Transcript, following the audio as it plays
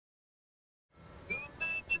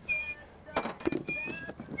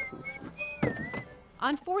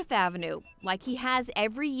on 4th Avenue, like he has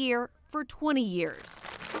every year for 20 years.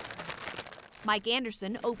 Mike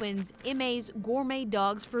Anderson opens M.A.'s Gourmet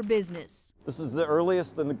Dogs for Business. This is the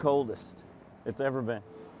earliest and the coldest it's ever been.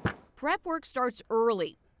 Prep work starts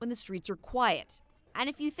early when the streets are quiet. And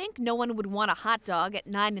if you think no one would want a hot dog at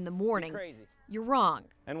 9 in the morning, you're wrong.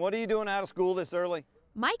 And what are you doing out of school this early?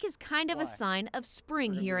 Mike is kind of a sign of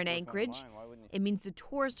spring here in Anchorage. It means the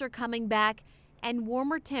tourists are coming back and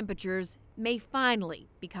warmer temperatures may finally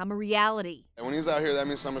become a reality. And when he's out here, that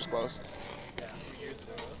means summer's close.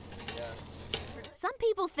 Some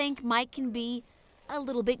people think Mike can be a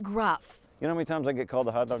little bit gruff. You know how many times I get called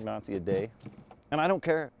a hot dog Nazi a day? And I don't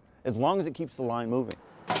care, as long as it keeps the line moving.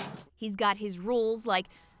 He's got his rules like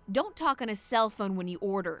don't talk on a cell phone when you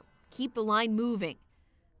order, keep the line moving.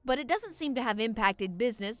 But it doesn't seem to have impacted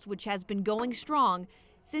business, which has been going strong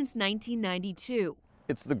since 1992.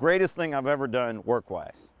 It's the greatest thing I've ever done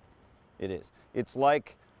work-wise. It is. It's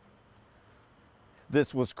like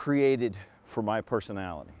this was created for my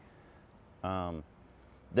personality.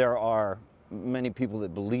 There are many people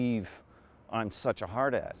that believe I'm such a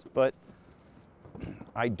hard ass, but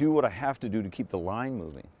I do what I have to do to keep the line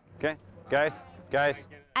moving. Okay, guys?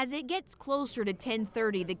 As it gets closer to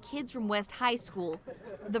 10:30, the kids from West High School,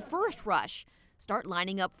 the first rush, start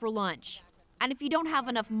lining up for lunch. And if you don't have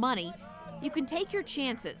enough money, you can take your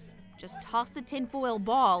chances. Just toss the tinfoil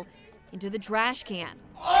ball into the trash can.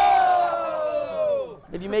 Oh!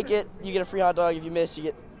 If you make it, you get a free hot dog. If you miss,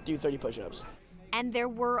 you do 30 push-ups. And there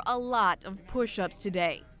were a lot of push-ups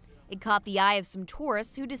today. It caught the eye of some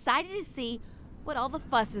tourists who decided to see what all the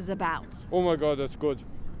fuss is about. Oh my God, that's good.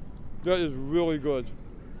 That is really good.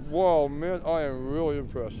 Wow, man, I am really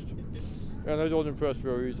impressed. And I don't impress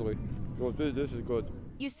very easily. So this is good.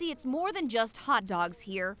 You see, it's more than just hot dogs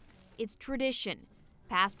here. It's tradition,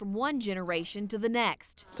 passed from one generation to the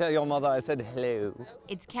next. Tell your mother I said hello.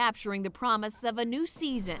 It's capturing the promise of a new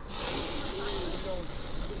season,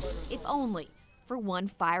 if only for one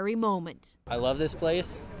fiery moment. I love this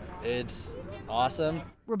place. It's awesome.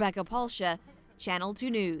 Rebecca Palsha, Channel 2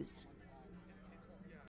 News.